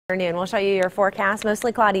We'll show you your forecast.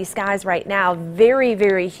 Mostly cloudy skies right now. Very,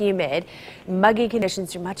 very humid. Muggy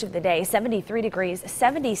conditions through much of the day. 73 degrees,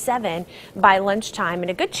 77 by lunchtime, and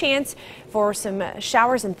a good chance for some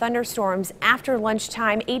showers and thunderstorms after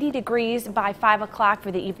lunchtime. 80 degrees by 5 o'clock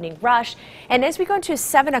for the evening rush. And as we go into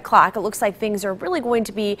 7 o'clock, it looks like things are really going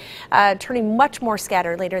to be turning much more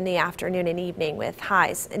scattered later in the afternoon and evening, with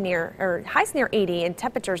highs near 80 and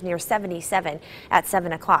temperatures near 77 at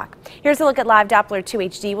 7 o'clock. Here's a look at live Doppler 2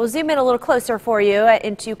 HD. We'll zoom in a little closer for you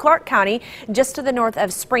into Clark County, just to the north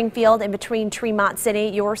of Springfield, in between Tremont City.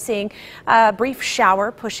 You're seeing a brief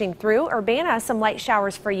shower pushing through. Urbana, some light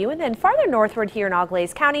showers for you. And then farther northward here in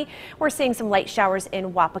Auglaize County, we're seeing some light showers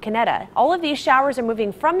in Wapakoneta. All of these showers are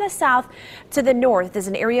moving from the south to the north as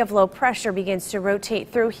an area of low pressure begins to rotate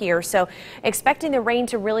through here. So expecting the rain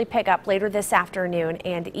to really pick up later this afternoon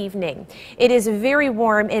and evening. It is very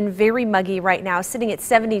warm and very muggy right now, sitting at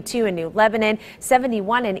 72 in New Lebanon,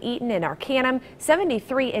 71 in Eaton and Arcanum,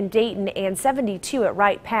 73 in Dayton, and 72 at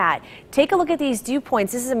Wright Pat. Take a look at these dew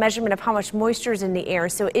points. This is a measurement of how much moisture is in the air,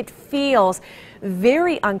 so it feels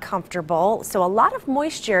very uncomfortable. So a lot of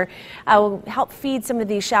moisture will help feed some of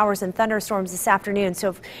these showers and thunderstorms this afternoon. So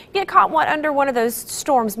if you get caught under one of those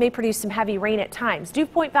storms, may produce some heavy rain at times. Dew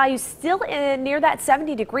point values still near that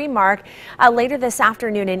 70-degree mark later this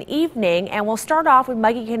afternoon and evening. And we'll start off with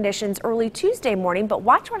muggy conditions early Tuesday morning, but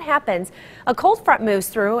watch what happens. A cold front moves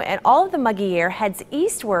through and all of the muggy air heads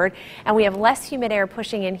eastward, and we have less humid air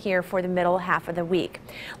pushing in here for the middle half of the week.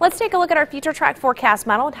 Let's take a look at our future track forecast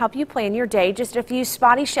model and help you plan your day. Just a few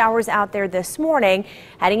spotty showers out there this morning.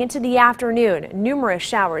 Heading into the afternoon, numerous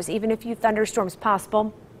showers, even a few thunderstorms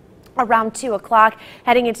possible around 2 o'clock.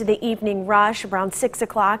 Heading into the evening rush around 6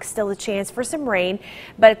 o'clock, still a chance for some rain.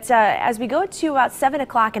 But as we go to about 7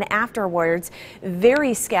 o'clock and afterwards,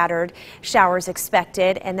 very scattered showers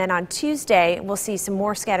expected. And then on Tuesday, we'll see some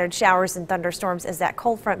more scattered showers and thunderstorms as that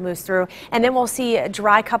cold front moves through. And then we'll see a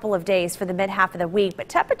dry couple of days for the mid half of the week. But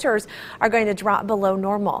temperatures are going to drop below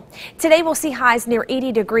normal. Today we'll see highs near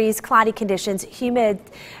 80 degrees, cloudy conditions, humid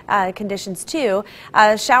conditions too.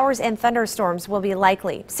 Showers and thunderstorms will be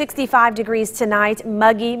likely. 65 degrees tonight,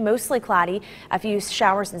 muggy, mostly cloudy, a few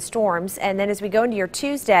showers and storms. And then as we go into your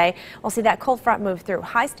Tuesday, we'll see that cold front move through.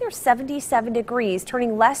 Highs near 77 degrees,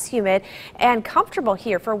 turning less humid and comfortable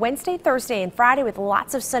here for Wednesday, Thursday, and Friday with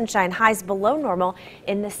lots of sunshine. Highs below normal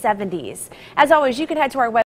in the 70s. As always, you can head to our website